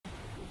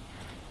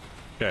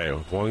Okay,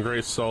 one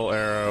great soul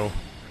arrow,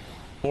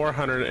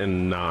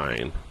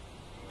 409.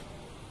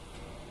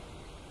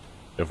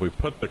 If we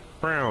put the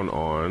crown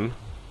on,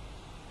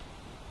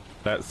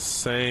 that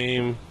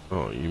same...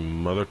 Oh, you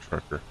mother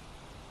trucker.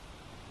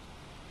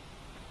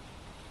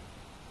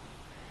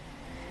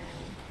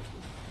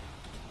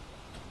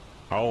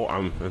 Oh,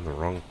 I'm in the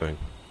wrong thing.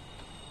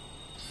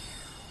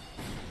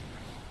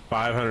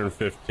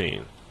 515.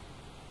 Did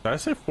I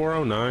say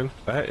 409?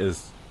 That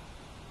is...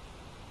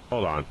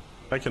 Hold on.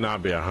 That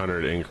cannot be a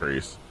 100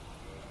 increase.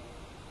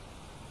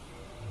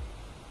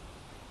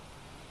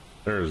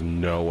 There is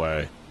no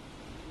way.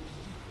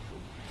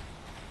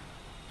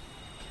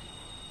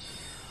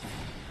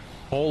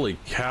 Holy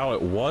cow,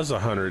 it was a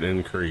 100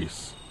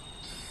 increase.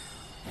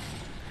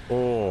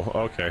 Oh,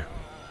 okay.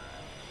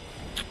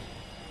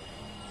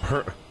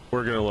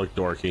 We're gonna look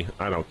dorky.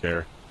 I don't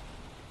care.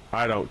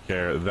 I don't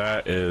care.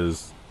 That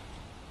is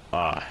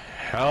a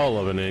hell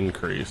of an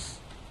increase.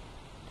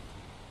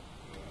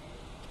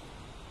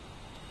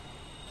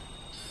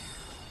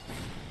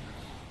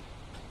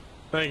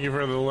 Thank you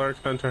for the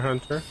lurk,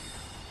 Hunter.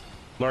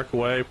 Lurk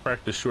away,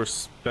 practice your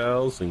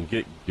spells, and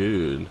get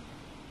good.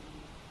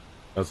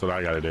 That's what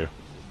I gotta do.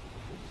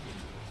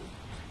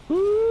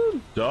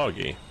 Woo,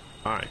 doggy.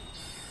 Hi.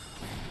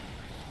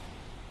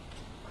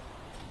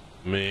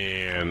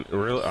 Man,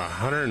 really,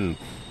 100.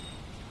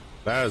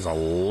 That is a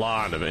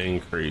lot of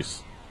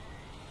increase.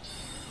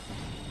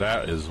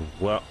 That is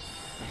well.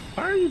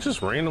 Why are you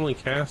just randomly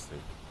casting?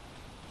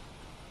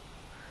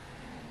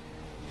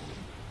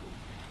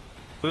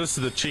 So this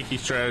is the cheeky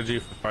strategy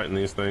for fighting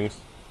these things.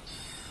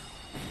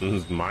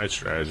 This is my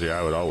strategy.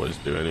 I would always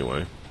do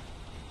anyway.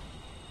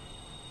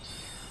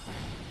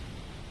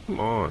 Come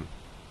on.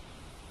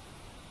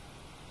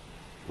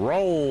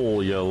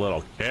 Roll, you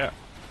little cat.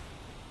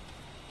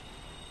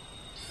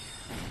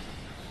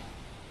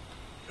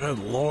 Good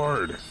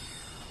lord.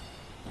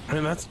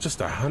 Man, that's just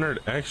 100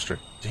 extra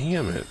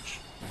damage.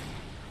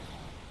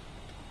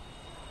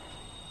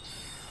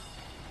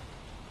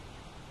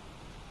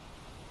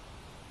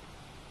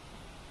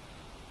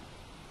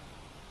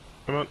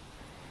 Come on.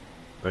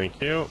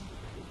 Thank you.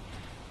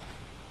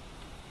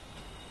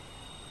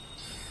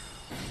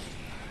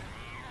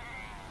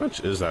 How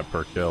much is that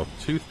per kill?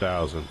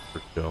 2,000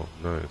 per kill.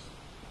 Nice.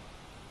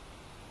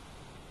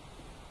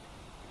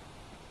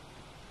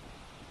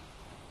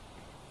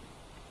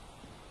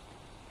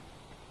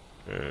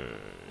 Okay.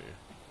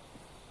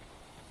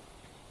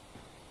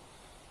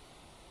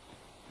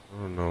 I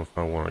don't know if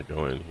I want to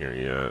go in here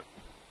yet.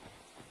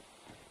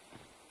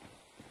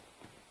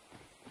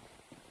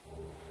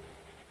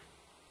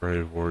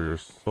 Brave Warrior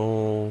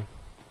Soul.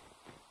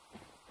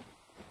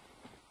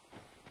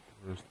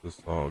 Where's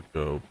this all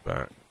go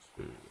back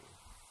to?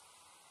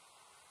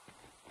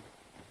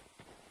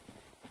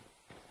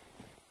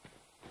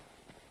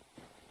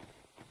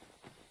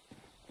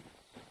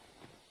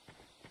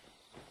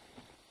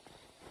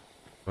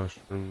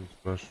 Mushrooms,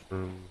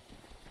 mushrooms.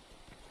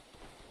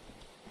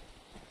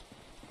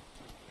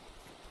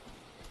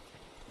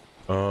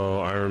 Oh,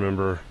 I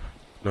remember.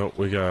 Nope,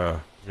 we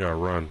gotta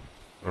run.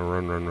 Oh,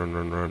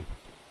 run.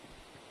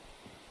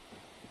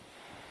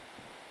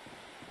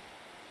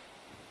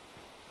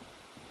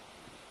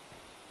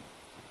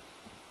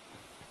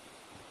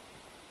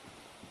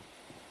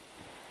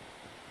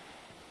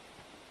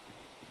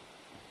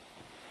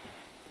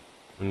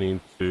 We need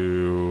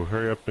to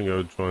hurry up and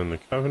go join the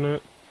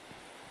Covenant.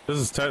 This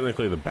is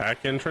technically the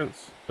back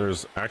entrance.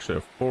 There's actually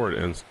a forward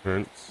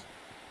entrance.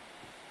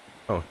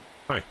 Oh,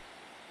 hi.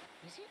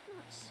 Is it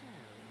not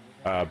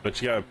so?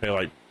 But you gotta pay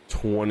like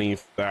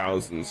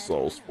 20,000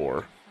 souls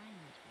for.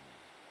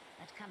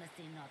 That cometh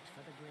thee not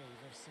for the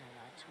grave of Sir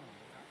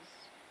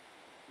Artorius.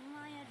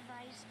 My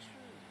advice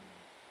true.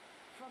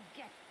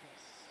 Forget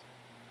this.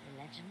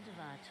 The legend of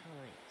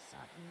Artorius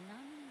art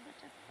none but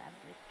a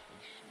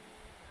fabrication.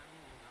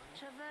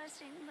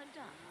 Traversing the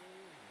dark.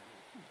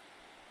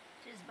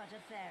 'Tis but a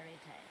fairy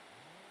tale.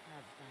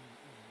 Have thine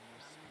own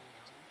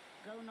respect.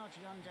 Go not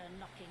yonder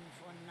knocking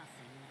for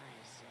nothing, I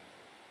say.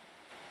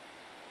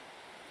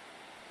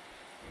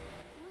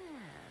 Well,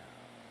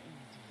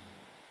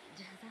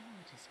 indeed, thou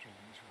art a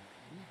strange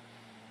one.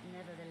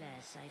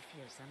 Nevertheless, I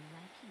feel some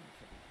liking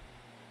for thee.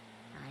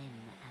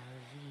 I'm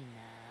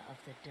Alvina of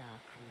the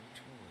Darkroot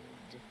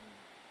Wood.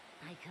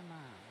 I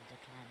command a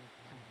clan of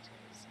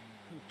hunters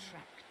who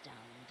track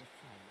down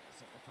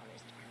defilers of the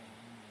forest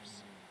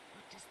graves.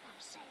 What dost thou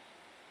say?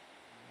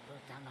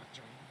 Wilt thou not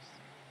join us?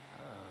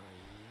 Oh,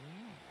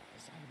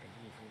 yes, I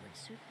believe we would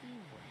suit thee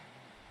well.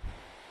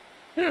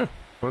 Yeah,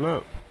 why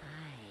not?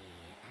 I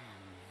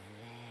am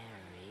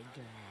very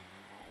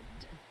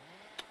glad.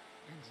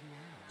 And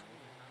now thou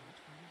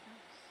art one of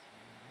us.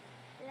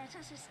 Let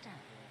us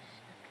establish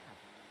a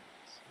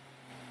covenant.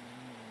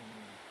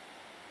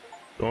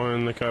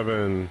 Join the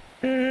Coven.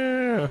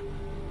 Yeah.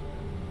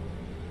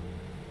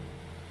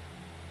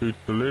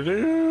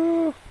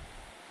 Doodle-doo.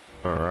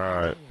 All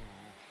right.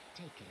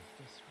 Taketh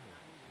this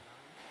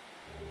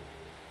ring.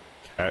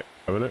 Cat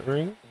Covenant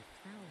ring. If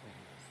thou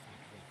wearest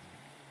that ring,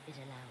 it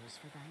allows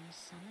for thine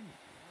summoning.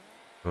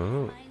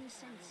 Oh. Mine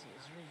sent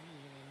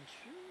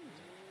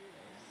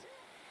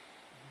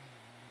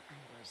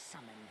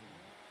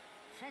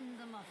fend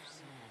them off,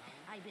 sir.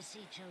 I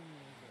beseech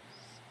only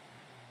this.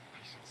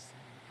 I shall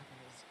summon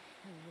others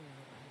who will,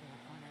 by their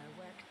honor,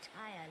 work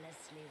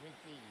tirelessly with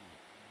thee.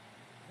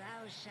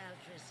 Thou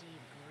shalt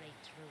receive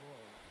great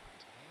reward,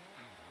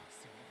 and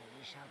whatsoever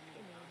we shall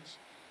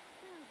pillage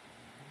will be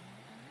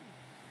thine own.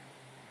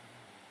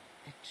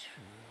 A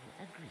true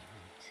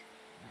agreement,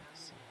 not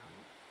so.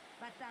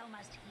 But thou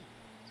must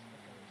heed the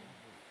golden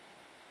rule.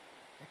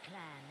 The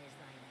clan is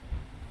thine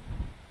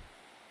own.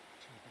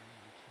 To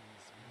thine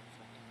kinsmen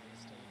forever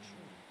stay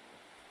true.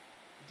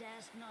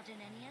 Darest not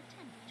in any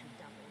attempt to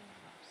double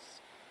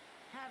cross.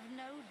 Have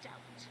no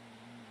doubt,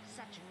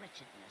 such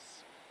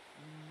wretchedness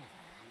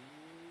never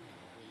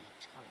will we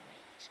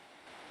tolerate.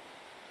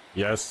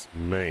 Yes,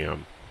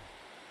 ma'am.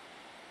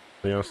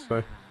 Anything else to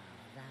say?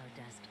 Thou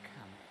dost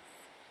cometh.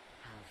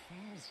 How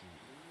fares ye?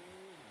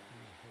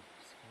 My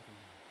hopes for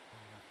thee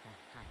are of the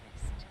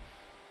highest.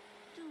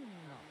 Do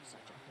not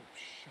such a hope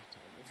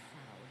shatter with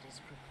foul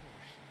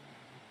disproportion.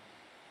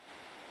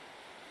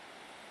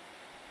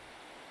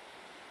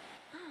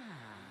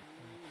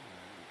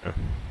 Yeah.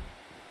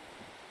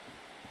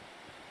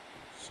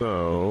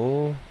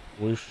 So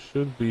we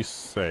should be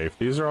safe.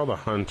 These are all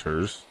the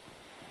hunters.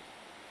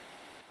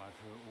 I've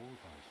heard all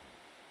about you.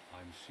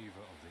 I'm Shiva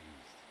of the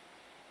East,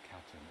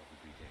 captain of the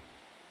brigade.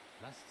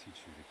 Let's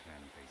teach you the clan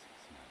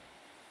basics now,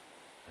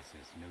 as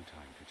there's no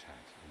time to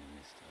chat in the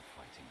midst of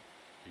fighting,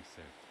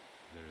 except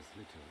there is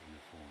little in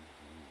the form of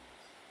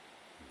rules.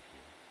 You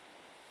hear?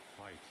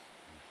 Fight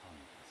and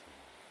hunt as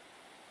well.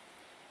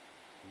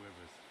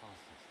 Whoever's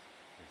fastest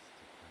gets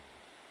the prey.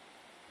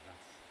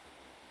 That's the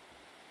way we do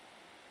it.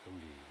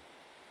 Only,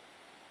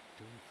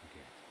 don't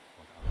forget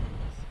what our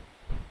leaders say.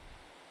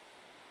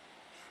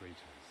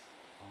 Traitors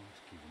aren't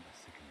given a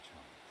second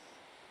chance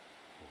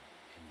for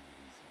any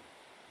reason.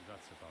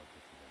 That's about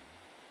it for them.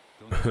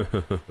 Don't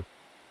worry.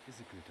 It's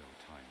a good old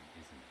time,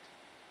 isn't it?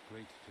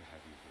 Great to have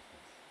you with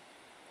us.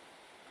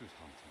 Good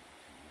hunting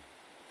to you.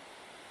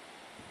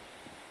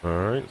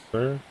 Alright,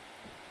 sir.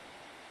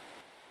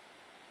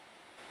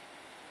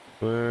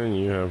 Then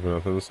you have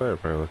nothing to say,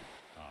 apparently.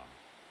 Ah,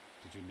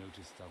 did you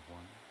notice that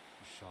one?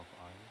 Sharp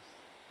eyes?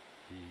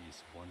 He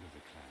is one of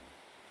the clan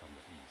from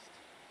the east,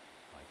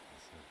 like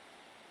myself.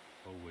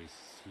 Always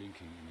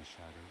slinking in the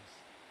shadows.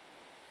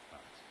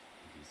 But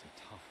he is a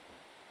tough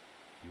one.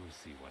 You'll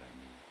see what I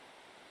mean.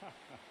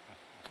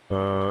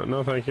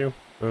 No thank you.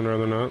 I'd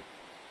rather not.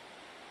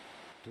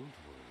 Don't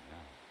worry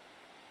now.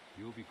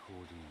 You'll be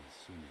called in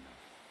soon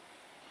enough.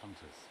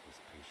 Hunters with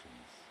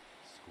patience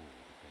score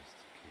the best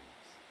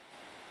kills.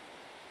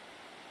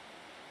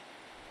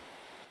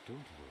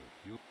 Don't worry,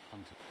 you'll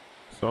hunt.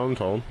 So I'm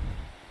told.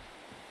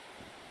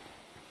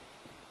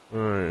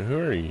 Alright, who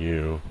are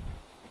you?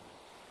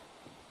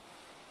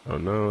 Oh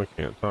no, I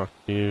can't talk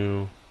to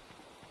you.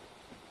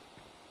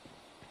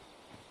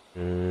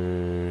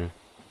 Okay.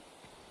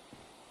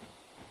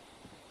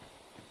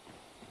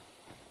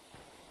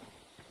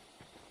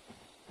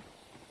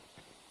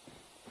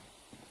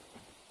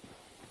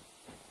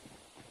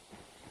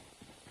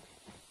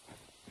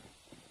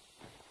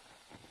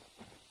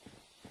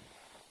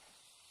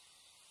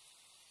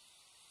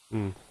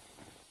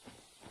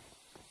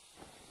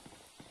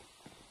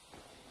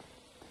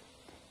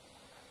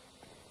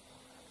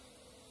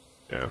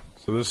 Yeah,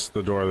 so this is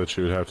the door that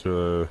you would have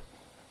to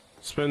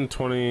spend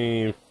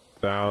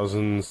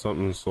 20,000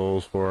 something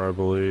souls for, I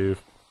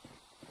believe.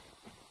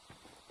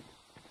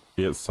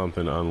 Get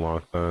something to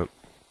unlock that.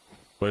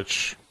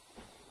 Which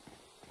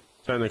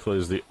technically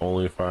is the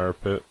only fire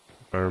pit,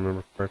 if I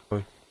remember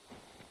correctly.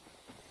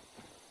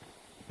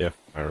 If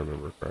I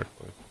remember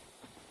correctly.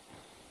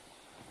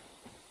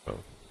 So,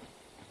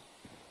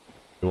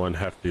 one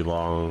hefty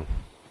long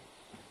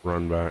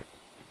run back.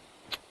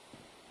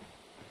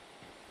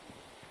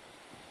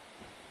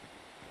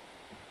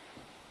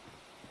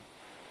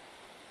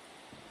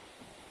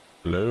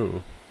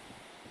 Hello.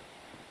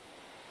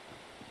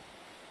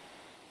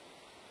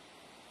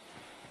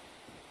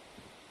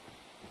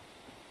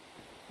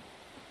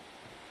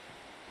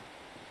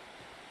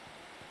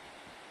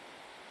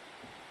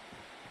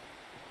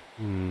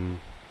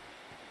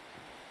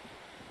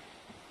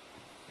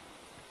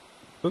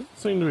 Doesn't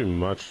seem to be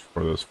much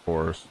for this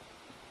forest.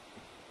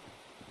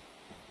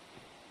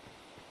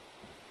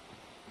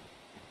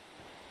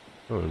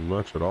 Not really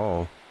much at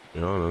all, to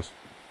be honest.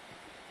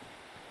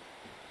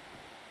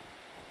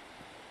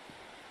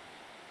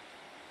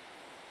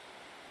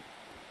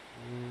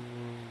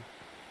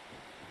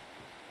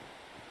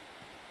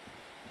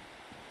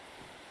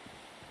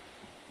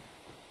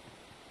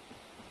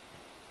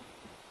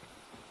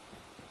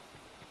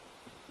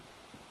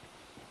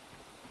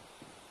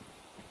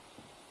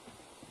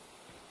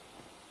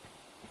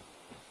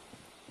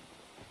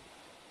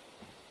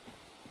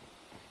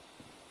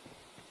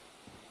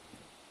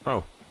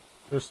 Oh,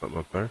 there's something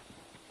up there.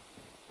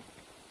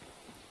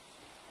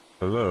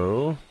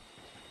 Hello?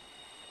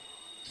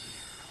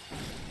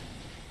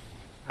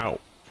 Ow.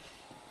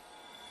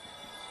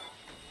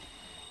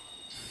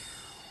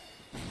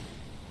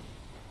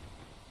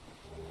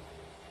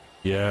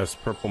 Yes,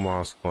 purple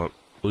moss clump,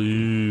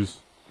 please.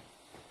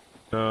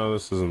 No,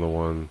 this isn't the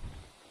one.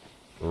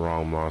 The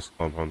wrong moss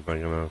clump I'm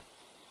thinking of.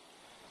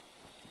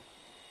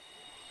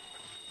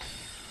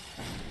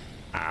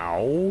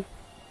 Ow.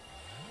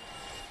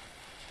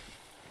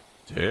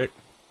 Dick.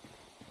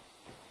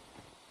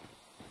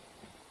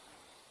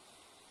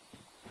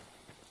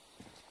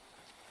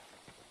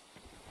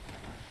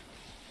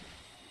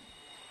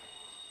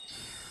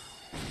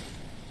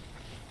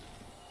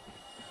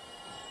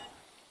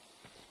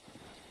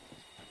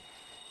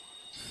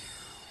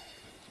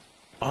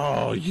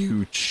 Oh,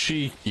 you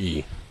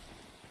cheeky.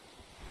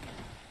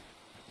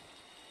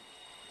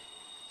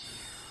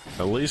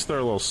 At least they're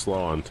a little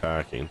slow on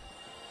tacking.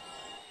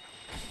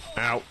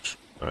 Ouch.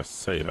 I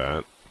say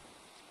that.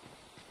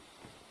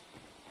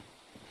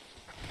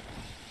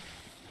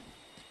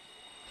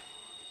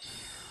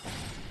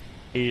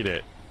 Eat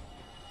it.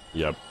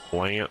 You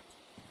plant.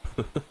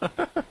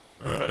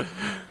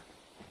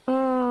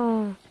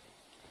 Oh.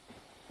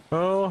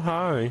 Oh,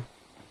 hi.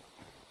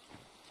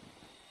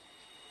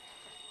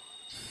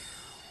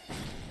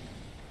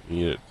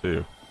 Eat it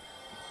too.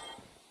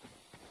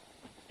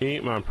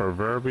 Eat my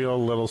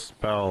proverbial little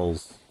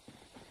spells.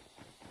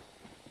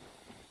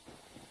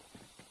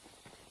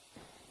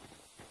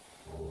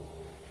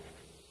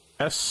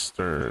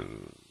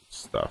 Eastern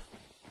stuff.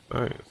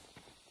 Nice.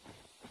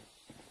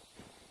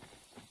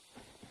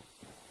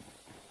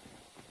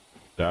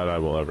 Doubt I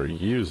will ever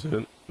use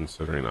it,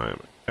 considering I am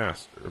a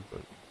caster,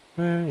 but,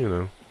 you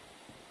know.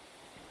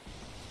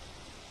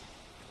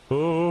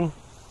 Oh.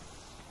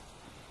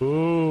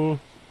 Oh.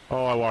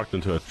 Oh, I walked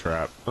into a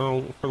trap.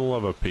 Oh, for the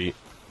love of Pete.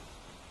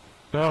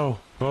 No.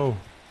 Oh.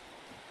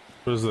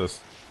 What is this?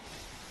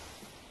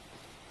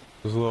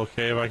 There's a little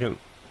cave I can...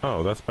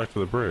 Oh, that's back to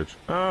the bridge.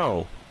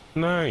 Oh,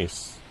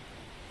 nice.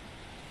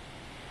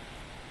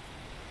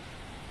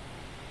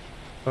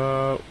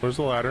 Where's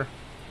the ladder?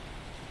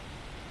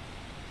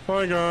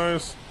 Hi,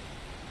 guys.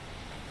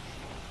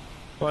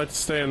 I like to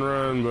stay and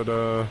run, but,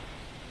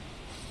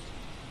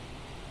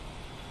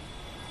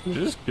 did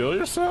you just kill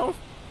yourself?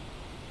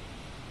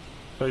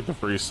 Take the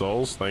free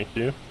souls, thank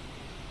you.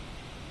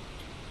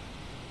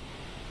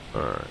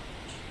 Alright.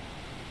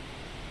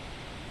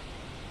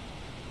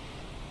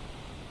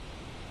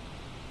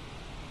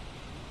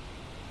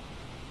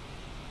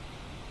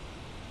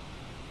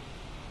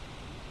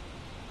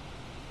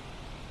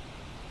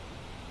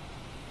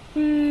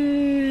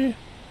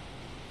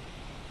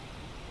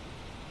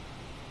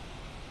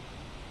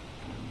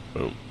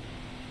 Boom.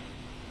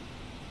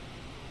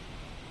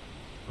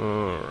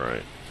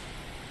 Alright.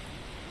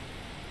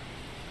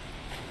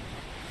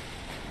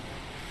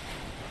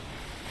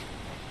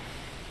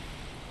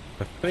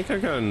 I think I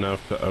got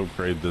enough to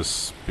upgrade this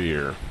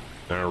spear.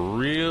 I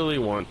really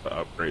want to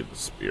upgrade the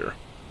spear.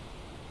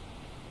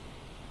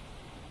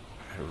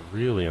 I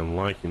really am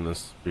liking this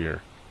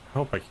spear. I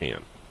hope I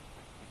can.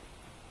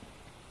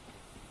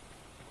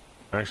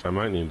 Actually, I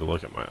might need to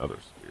look at my other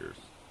spears.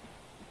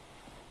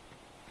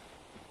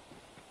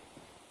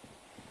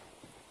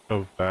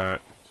 Go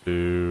back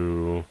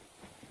to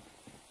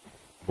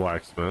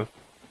blacksmith.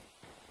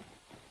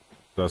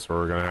 That's where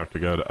we're gonna have to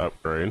go to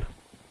upgrade.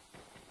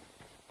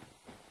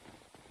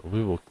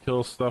 We will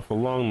kill stuff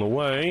along the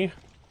way.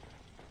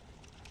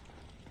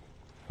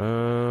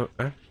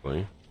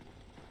 Actually.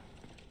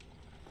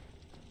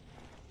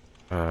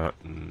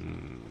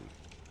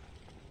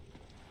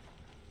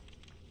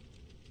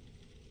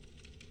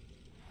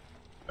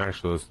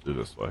 Actually, let's do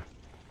this way.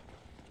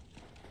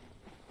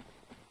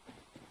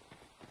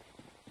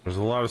 There's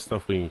a lot of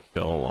stuff we can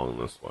kill along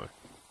this way.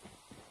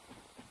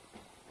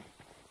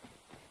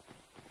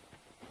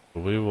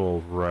 We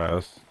will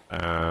rest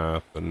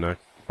at the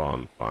next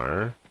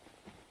bonfire.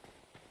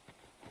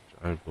 Which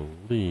I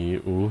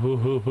believe...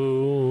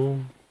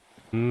 Ooh,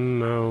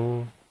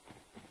 no.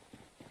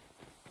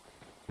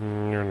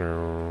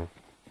 No.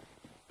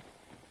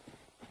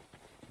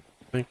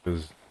 I think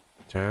is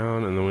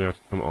down, and then we have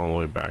to come all the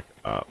way back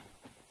up.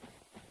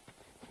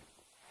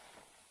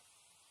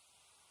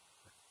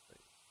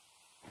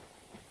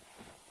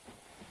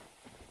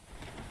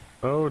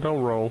 Oh,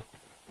 don't roll.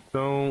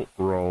 Don't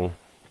roll.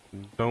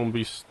 Don't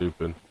be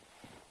stupid.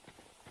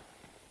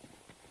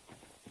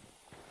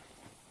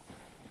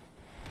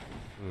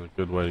 This is a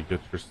good way to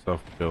get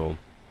yourself killed.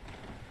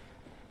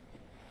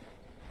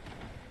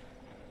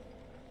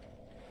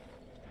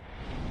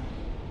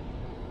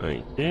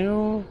 Thank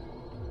you.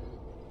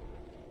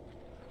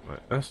 My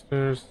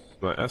Estes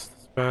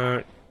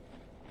back.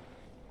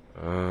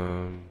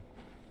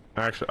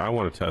 Actually, I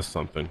want to test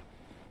something.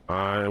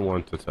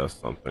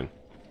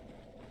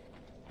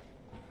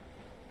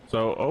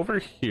 So over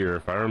here,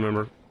 if I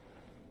remember...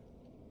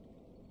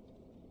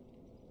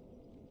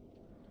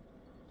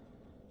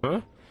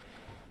 Huh?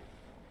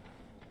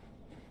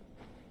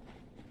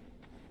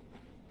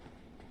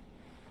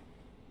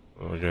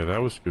 Okay,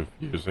 that was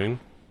confusing.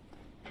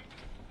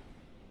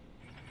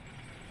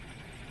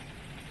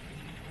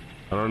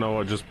 I don't know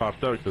what just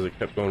popped up because it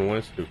kept going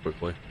west too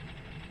quickly.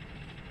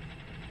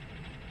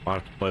 I'll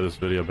have to play this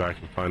video back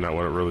and find out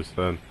what it really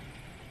said.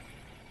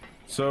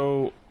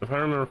 So, if I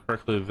remember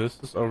correctly, this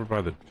is over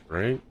by the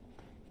drink.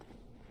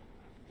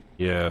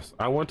 Yes,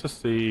 I want to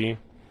see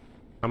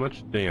how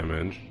much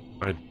damage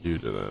I do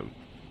to them.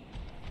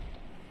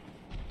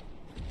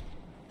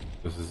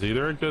 This is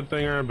either a good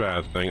thing or a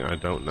bad thing. I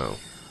don't know.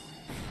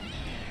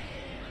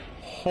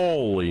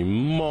 Holy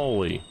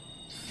moly.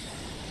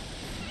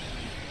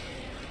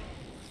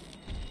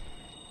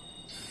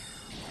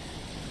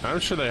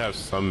 I'm sure they have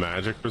some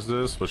magic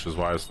resist, which is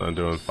why it's not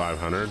doing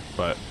 500,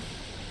 but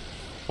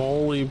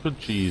holy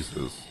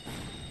bejesus.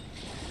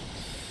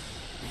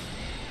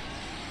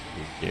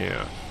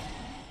 Yeah.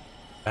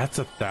 That's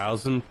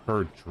 1,000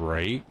 per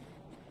Drake?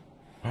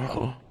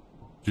 Oh,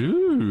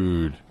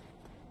 dude.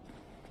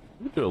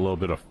 We do a little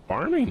bit of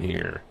farming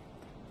here.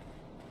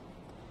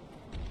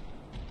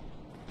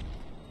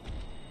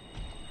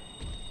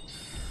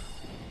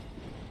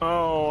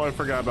 Oh, I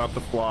forgot about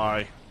the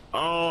fly.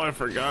 Oh, I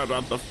forgot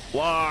about the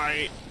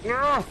fly.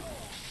 Ugh.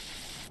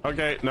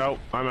 Okay, no,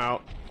 I'm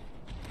out.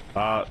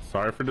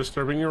 Sorry for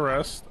disturbing your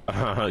rest.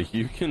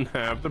 You can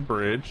have the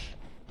bridge.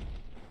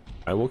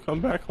 I will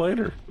come back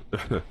later.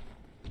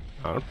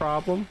 Not a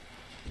problem.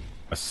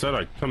 I said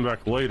I'd come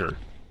back later.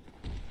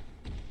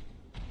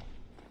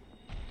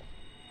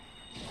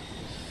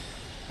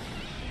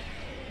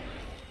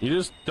 You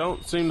just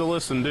don't seem to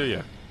listen, do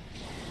you?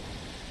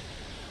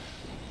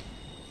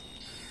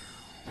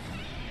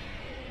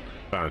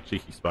 Found a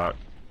cheeky spot.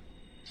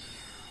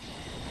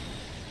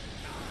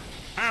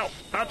 Ow!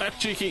 Not that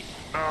cheeky!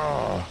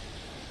 Oh!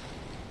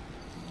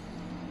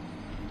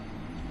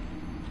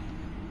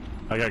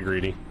 I got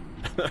greedy.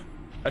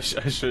 I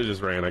should have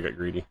just ran. I got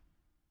greedy.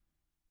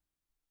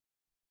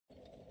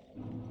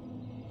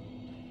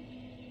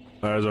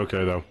 That is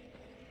okay, though.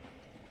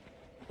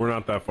 We're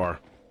not that far.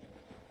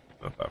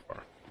 Not that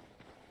far.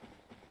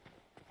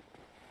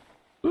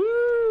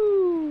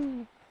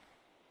 Woo!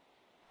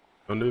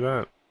 Don't do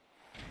that.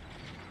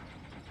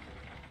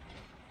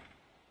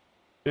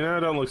 You know, I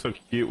don't look so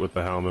cute with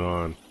the helmet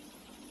on.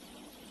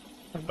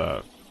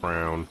 The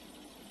crown.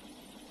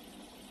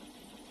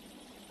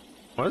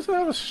 Why does it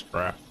have a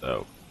strap,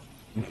 though?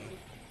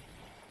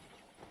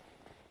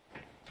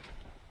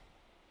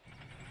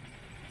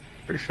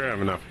 Pretty sure I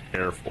have enough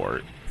hair for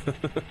it.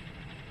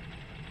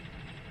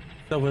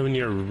 So when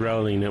you're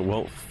rolling, it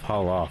won't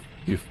fall off.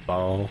 You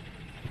fall.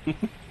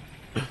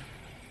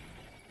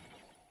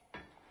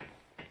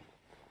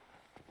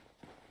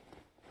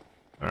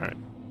 Alright.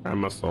 Grab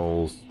my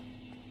souls.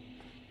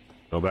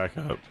 Go back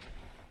up.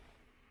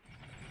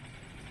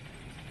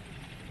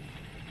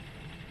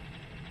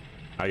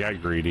 I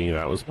got greedy.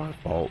 That was my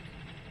fault.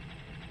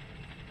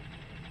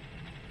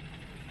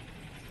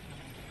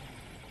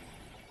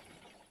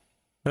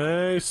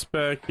 Hey,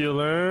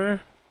 Specular.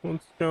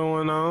 What's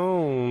going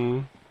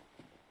on?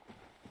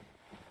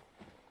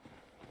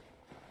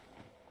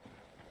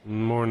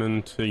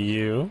 Morning to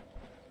you.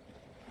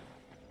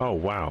 Oh,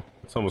 wow.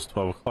 It's almost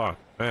 12 o'clock.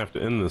 I have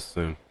to end this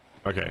soon.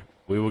 Okay,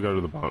 we will go to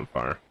the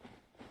bonfire.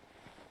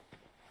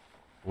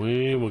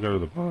 We will go to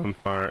the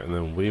bonfire, and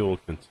then we will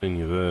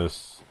continue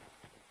this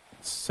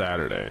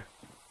Saturday.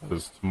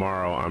 Because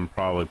tomorrow I'm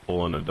probably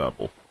pulling a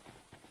double.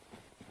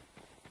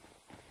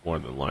 More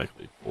than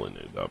likely pulling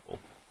a double.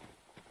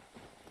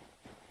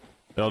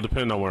 It'll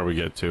depend on where we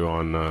get to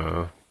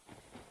on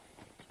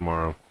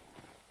tomorrow.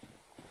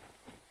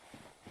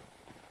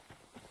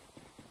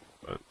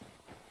 But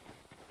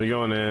we're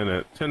going in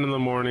at 10 in the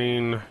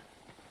morning,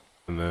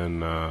 and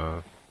then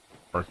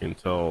working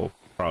till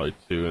probably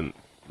 2 in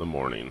the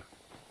morning.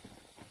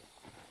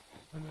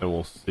 And then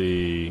we'll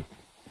see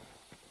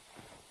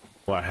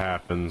what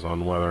happens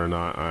on whether or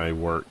not I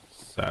work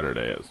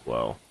Saturday as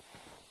well.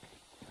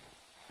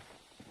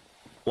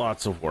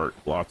 Lots of work,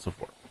 lots of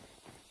work.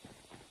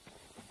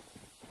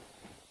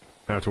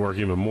 I have to work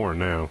even more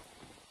now,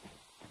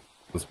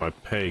 since my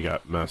pay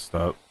got messed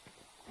up.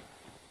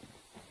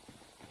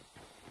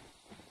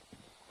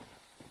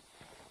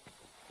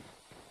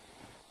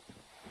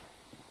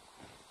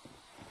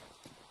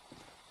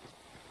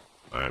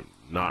 I'm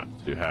not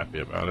too happy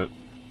about it.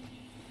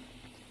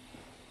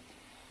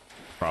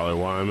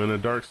 Probably why I'm in a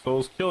Dark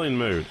Souls killing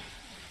mood.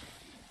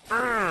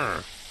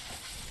 Ah!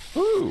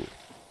 Ooh,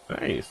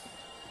 nice.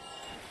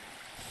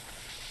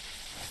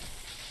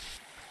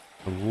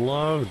 I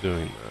love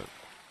doing that.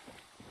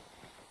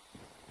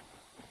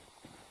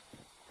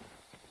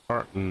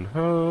 Heart and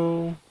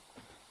hoe.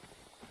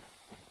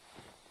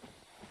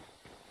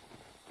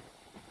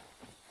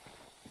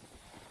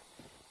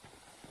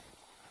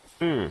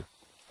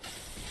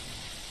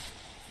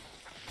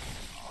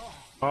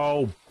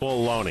 Oh,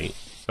 baloney.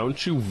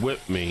 Don't you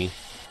whip me.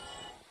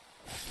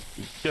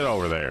 Get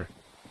over there.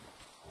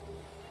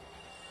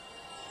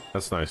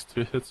 That's nice.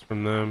 2 hits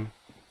from them.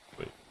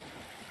 Wait.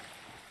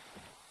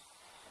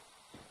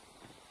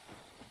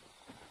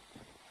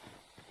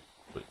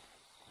 Wait.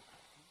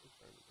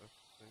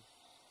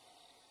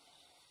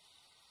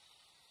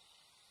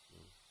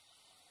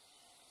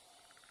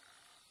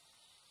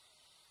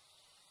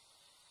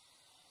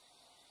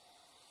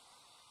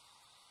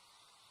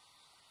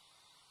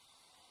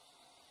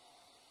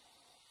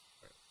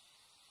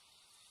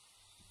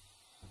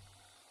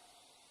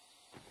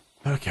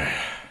 Okay.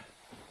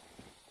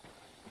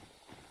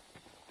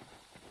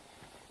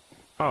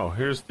 Oh,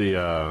 here's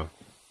the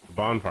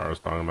bonfire I was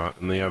talking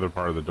about, in the other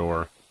part of the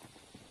door.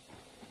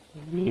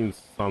 It needs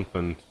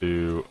something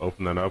to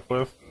open that up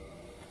with,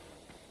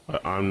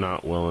 but I'm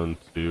not willing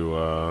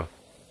to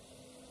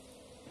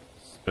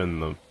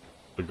spend the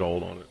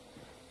gold on it.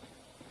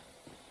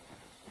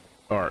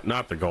 Or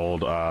not the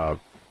gold,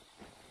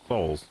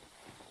 souls.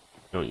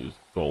 Don't use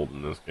gold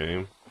in this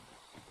game.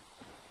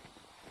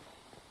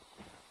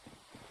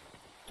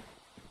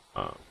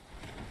 I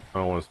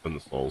don't want to spend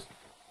the souls.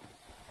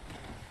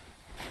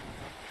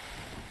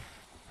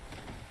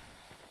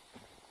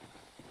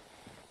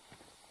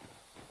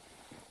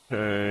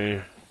 Okay.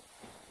 There's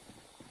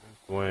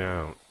the way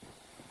out.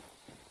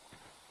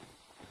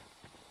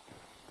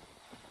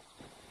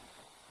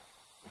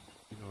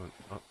 You know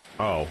what?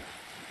 Oh.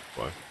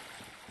 Boy.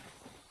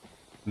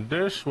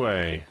 This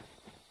way.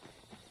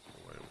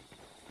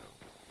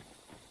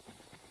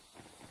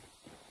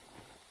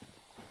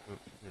 Oh,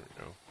 here we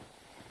go.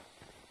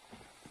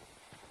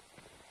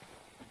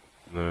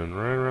 And then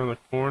right around the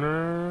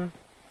corner.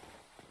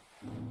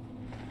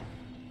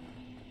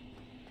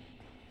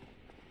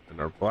 And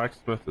our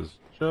blacksmith is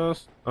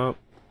just up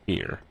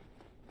here.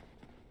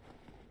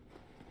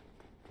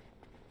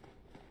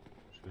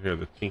 Should hear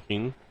the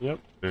tinking. Yep,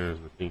 there's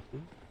the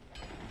tinking.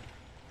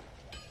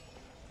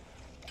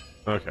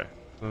 Okay,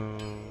 so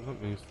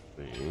let me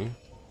see.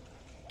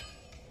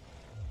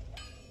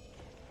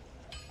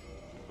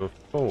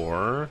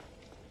 Before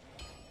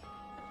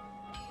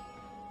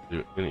I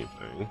do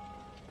anything,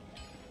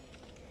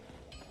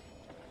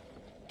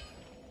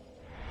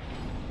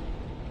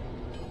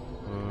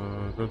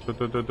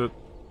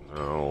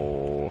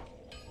 no.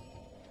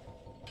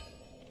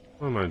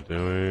 What am I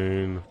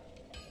doing?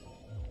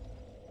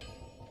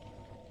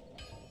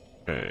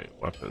 Okay,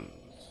 weapons.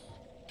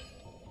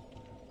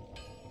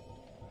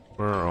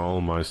 Where are all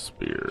my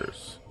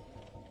spears?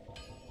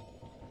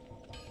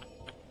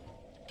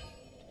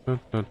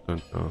 Okay,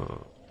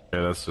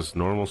 that's just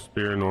normal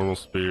spear, normal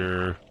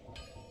spear.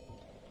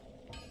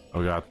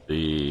 I got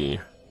the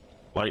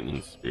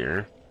lightning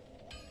spear.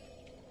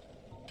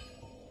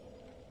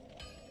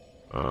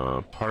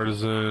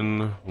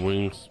 Partisan,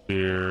 wing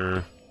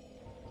spear.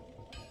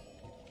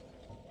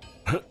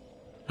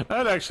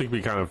 That'd actually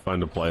be kind of fun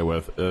to play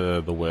with,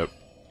 the whip.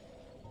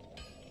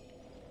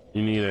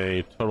 You need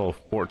a total of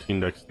 14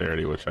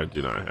 dexterity, which I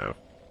do not have.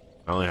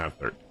 I only have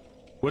 30.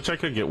 Which I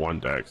could get 1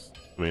 dex.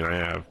 I mean, I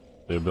have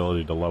the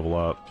ability to level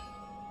up.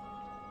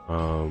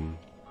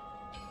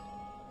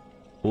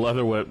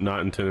 Leather whip not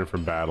intended for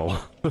battle.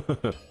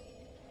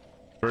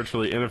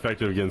 Virtually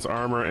ineffective against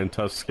armor and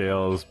tough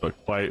scales, but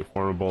quite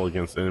formidable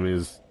against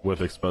enemies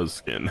with exposed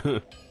skin.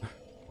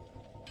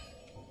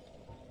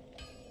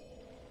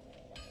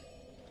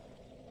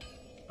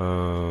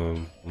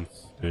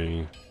 Let's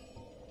see.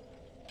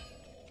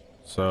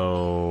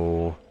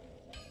 So,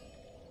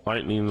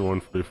 lightning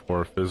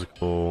 144,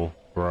 physical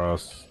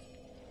thrust.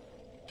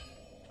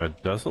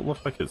 It doesn't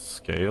look like it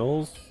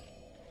scales.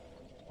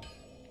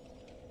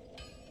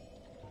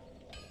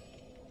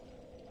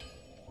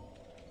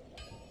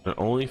 It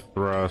only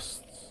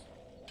thrusts.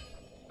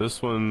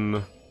 This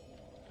one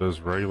does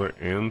regular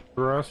and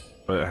thrust,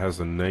 but it has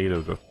a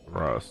negative to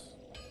thrust.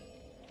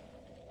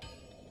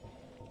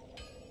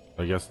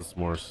 I guess it's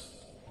more.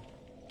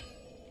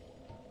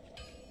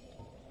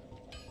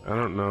 I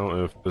don't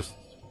know if this is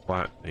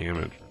flat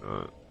damage or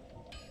not.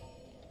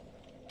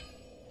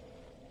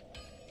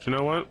 But you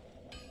know what?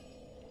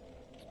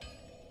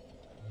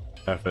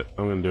 F it.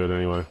 I'm gonna do it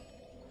anyway.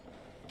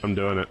 I'm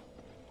doing it.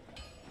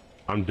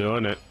 I'm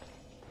doing it.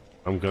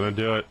 I'm gonna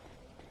do it.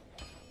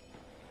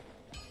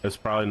 It's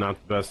probably not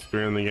the best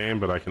spear in the game,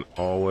 but I can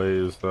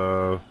always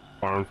farm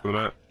for the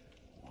map.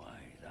 Why,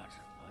 that's a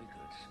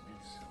good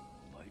smith, so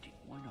mighty.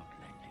 Why not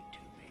lend it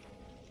to me?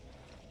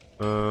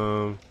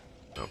 No.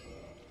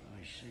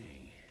 I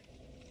see.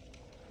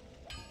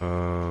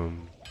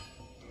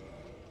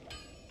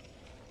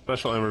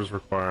 Special embers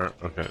require.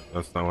 Okay,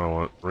 that's not what I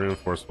want.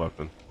 Reinforced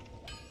weapon.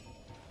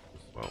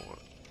 That's what I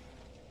want.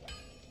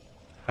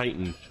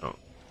 Titan chunk.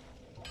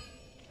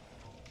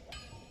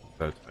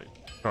 That Titan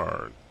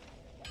shard.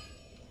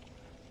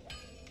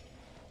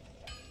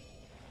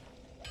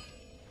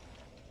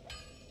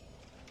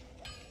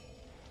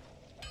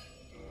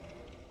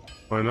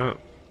 Why not?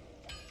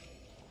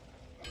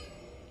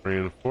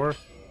 Reinforce.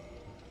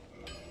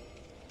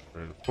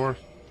 Reinforce.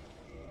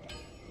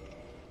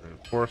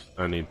 Reinforce.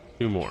 I need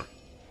 2 more.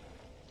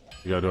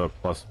 You gotta do a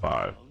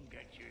 +5. Don't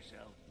get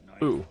yourself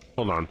nice. Ooh,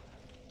 hold on.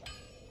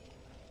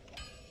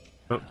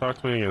 No, talk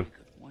to me again.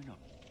 Why not?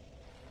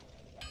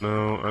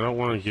 No, I don't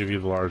want to give you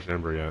the large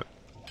ember yet.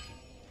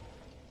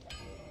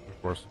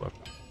 Reinforce weapon.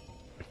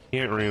 I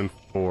can't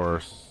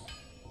reinforce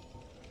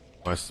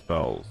my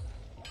spells.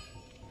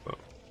 So.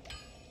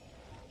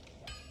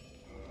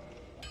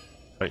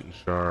 Titan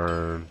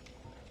shard.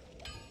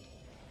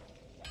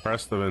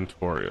 Crest of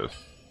Ventorius.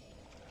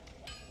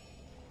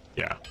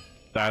 Yeah,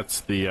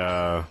 that's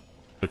the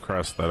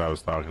crest that I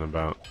was talking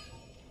about.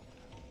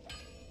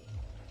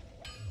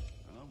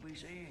 I'll be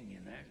seeing you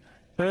then.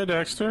 Hey,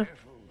 Dexter.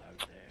 Careful out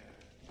there.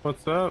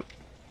 What's up?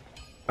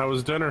 How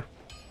was dinner?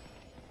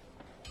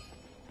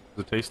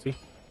 Was it tasty?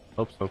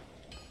 Hope so.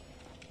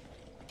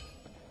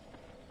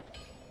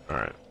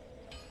 Alright.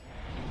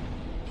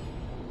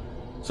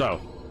 So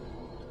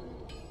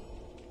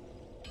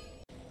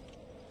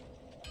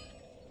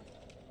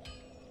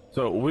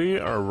we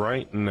are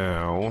right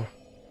now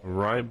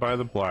right by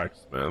the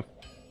blacksmith.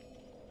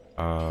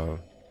 I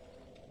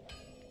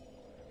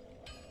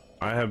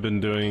have been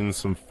doing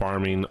some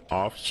farming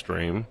off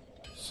stream,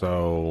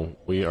 so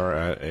we are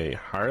at a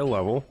higher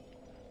level.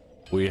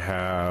 We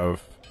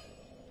have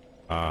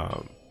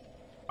a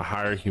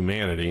higher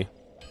humanity.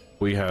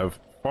 We have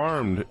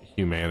farmed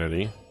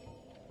humanity.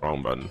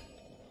 Wrong button.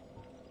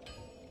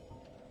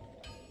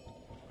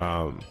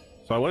 So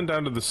I went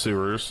down to the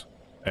sewers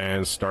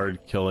and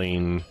started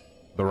killing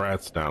the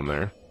rats down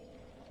there,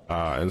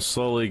 and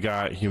slowly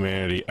got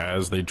humanity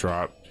as they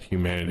dropped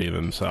humanity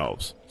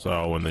themselves.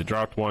 So when they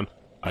dropped one,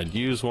 I'd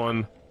use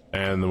one,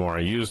 and the more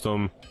I used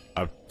them,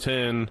 up to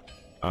 10,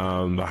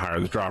 the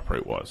higher the drop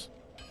rate was.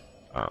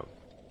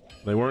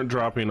 They weren't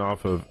dropping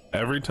off of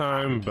every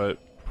time, but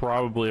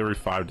probably every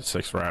 5 to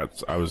 6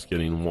 rats I was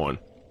getting one.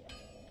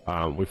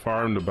 We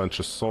farmed a bunch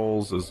of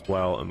souls as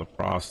well in the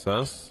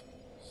process,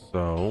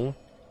 so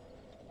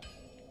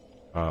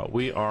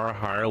we are a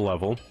higher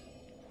level.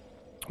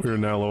 We're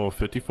now level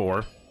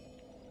 54.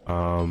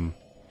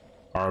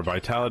 Our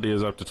vitality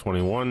is up to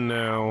 21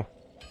 now.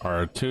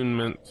 Our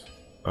attunement,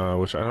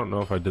 which I don't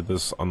know if I did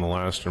this on the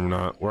last stream or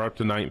not, we're up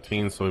to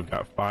 19, so we've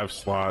got 5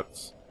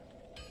 slots.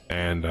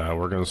 And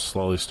we're going to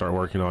slowly start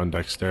working on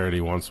dexterity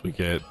once we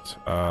get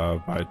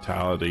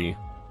vitality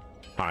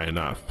high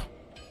enough.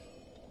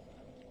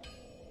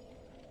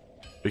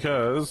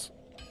 Because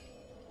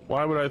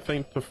why would I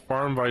think to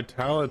farm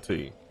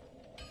vitality?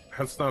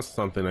 That's not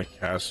something a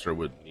caster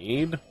would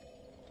need.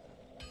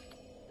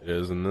 It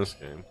is in this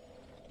game.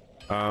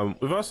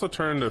 We've also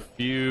turned a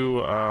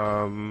few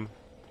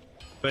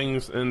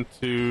things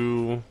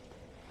into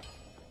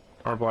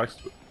our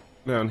blacksmith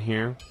down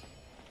here.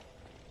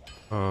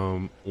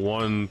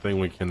 One thing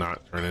we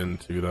cannot turn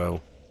into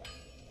though.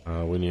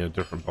 We need a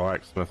different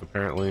blacksmith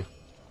apparently.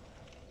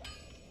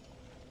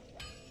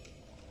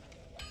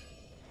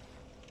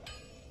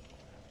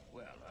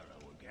 Well,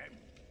 hello again.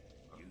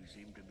 You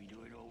seem to be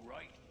doing all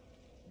right.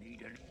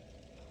 Need an...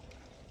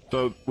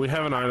 So we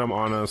have an item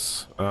on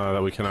us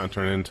that we cannot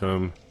turn into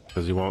him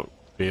because he won't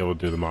be able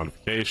to do the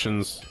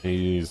modifications.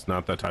 He's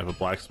not that type of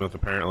blacksmith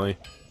apparently.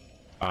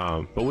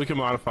 But we can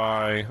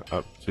modify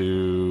up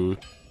to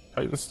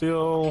Titan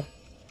Steel,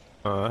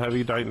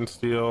 heavy Titan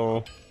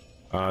Steel,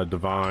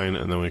 divine,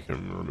 and then we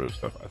can remove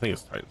stuff. I think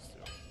it's Titan Steel.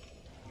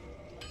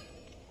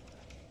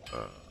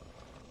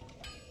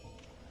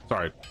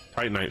 Sorry,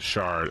 Titanite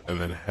Shard, and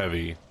then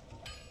heavy,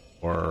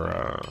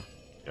 or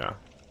yeah.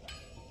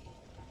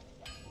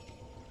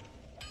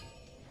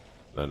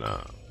 Then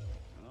I'll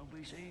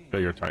be seeing.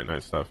 bigger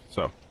Titanite stuff.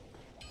 So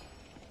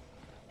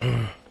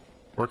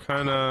we're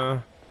kind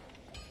of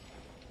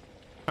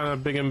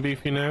big and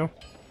beefy now.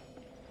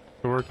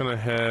 So we're gonna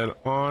head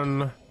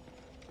on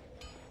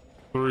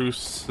through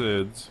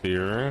Sid's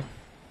here.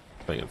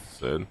 I think it's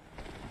Sid.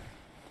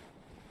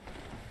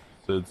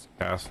 Sid's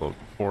Castle of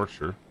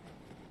Torture.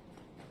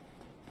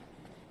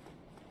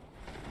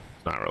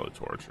 It's not really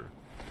torture.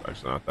 It's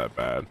actually not that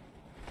bad.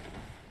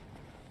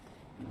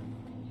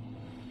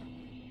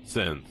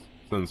 Sin's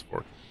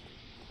Fortress.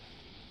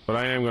 But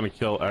I am gonna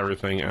kill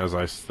everything as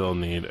I still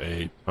need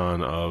a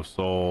ton of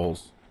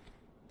souls.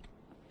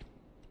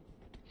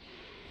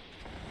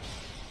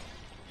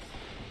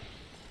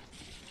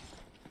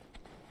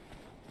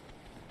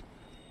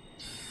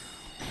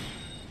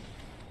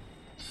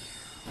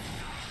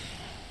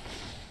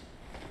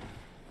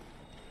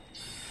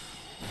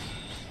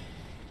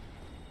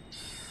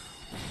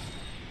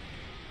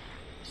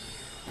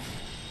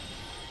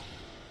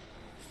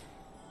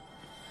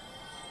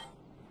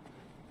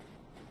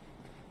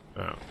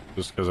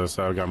 Just because I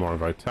said I've got more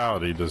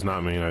vitality does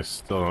not mean I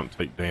still don't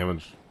take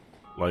damage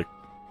like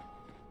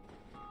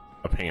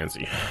a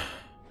pansy.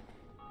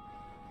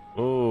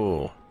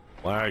 Oh,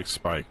 lag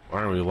spike.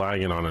 Why are we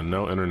lagging on a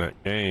no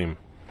internet game?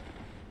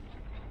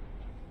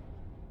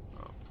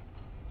 Oh.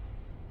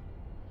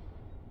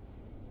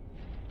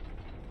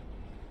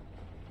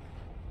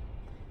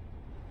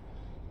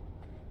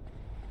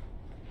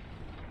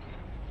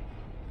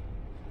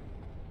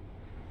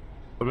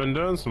 I've been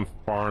doing some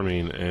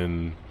farming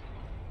in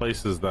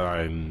places that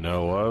I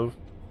know of.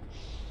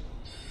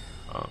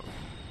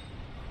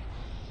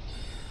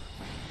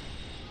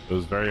 It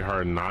was very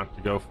hard not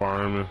to go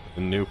farm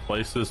in new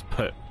places,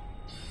 but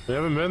we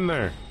haven't been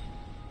there.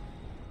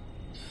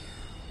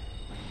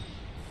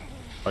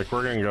 Like,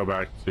 we're gonna go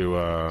back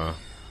to